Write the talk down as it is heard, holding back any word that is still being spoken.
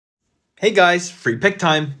Hey guys, free pick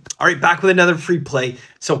time. All right, back with another free play.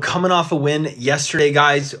 So coming off a win yesterday,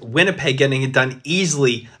 guys, Winnipeg getting it done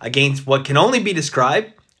easily against what can only be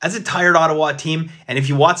described as a tired Ottawa team. And if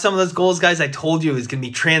you watch some of those goals, guys, I told you it was going to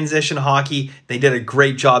be transition hockey. They did a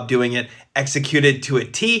great job doing it, executed to a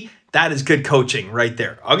T. That is good coaching right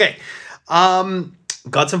there. Okay,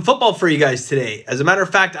 got some football for you guys today. As a matter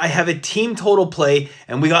of fact, I have a team total play,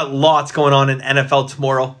 and we got lots going on in NFL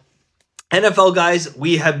tomorrow. NFL, guys,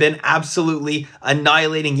 we have been absolutely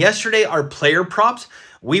annihilating. Yesterday, our player props,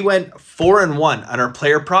 we went 4-1 on our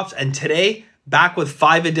player props. And today, back with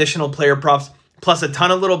 5 additional player props, plus a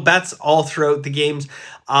ton of little bets all throughout the games.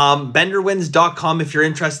 BenderWins.com if you're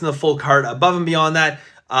interested in the full card. Above and beyond that,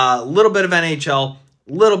 a little bit of NHL,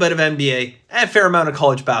 a little bit of NBA, and a fair amount of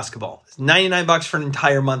college basketball. It's 99 bucks for an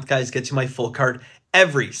entire month, guys. Gets you my full card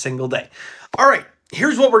every single day. All right,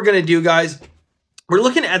 here's what we're going to do, guys. We're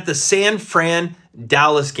looking at the San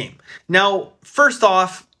Fran-Dallas game. Now, first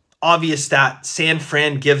off, obvious stat, San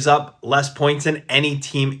Fran gives up less points than any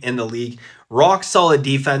team in the league. Rock solid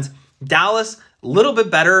defense. Dallas, a little bit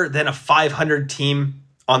better than a 500 team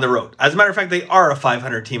on the road. As a matter of fact, they are a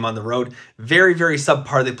 500 team on the road. Very, very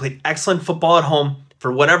subpar. They played excellent football at home. For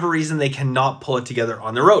whatever reason, they cannot pull it together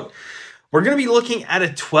on the road. We're going to be looking at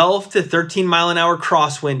a 12 to 13 mile an hour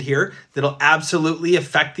crosswind here that'll absolutely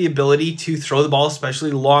affect the ability to throw the ball,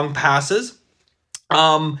 especially long passes.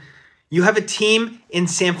 You have a team in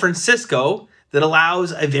San Francisco that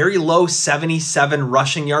allows a very low 77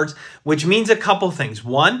 rushing yards, which means a couple things.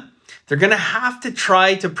 One, they're going to have to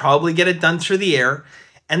try to probably get it done through the air.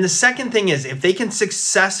 And the second thing is, if they can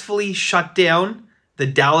successfully shut down the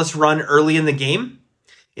Dallas run early in the game,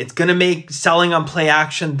 it's going to make selling on play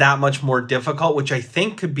action that much more difficult, which I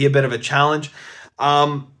think could be a bit of a challenge.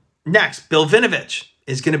 Next, Bill Vinovich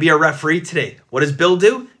is going to be our referee today. What does Bill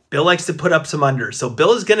do? Bill likes to put up some unders. So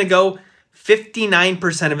Bill is going to go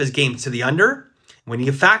 59% of his games to the under. When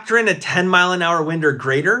you factor in a 10 mile an hour wind or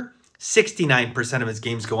greater, 69% of his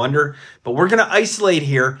games go under. But we're going to isolate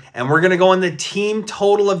here, and we're going to go on the team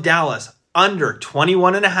total of Dallas under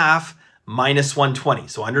 21.5 minus 120.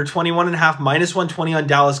 So under 21.5 minus 120 on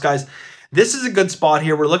Dallas, guys. This is a good spot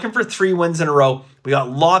here. We're looking for 3 wins in a row. We got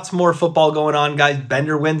lots more football going on, guys.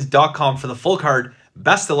 BenderWins.com for the full card.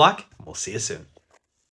 Best of luck. We'll see you soon.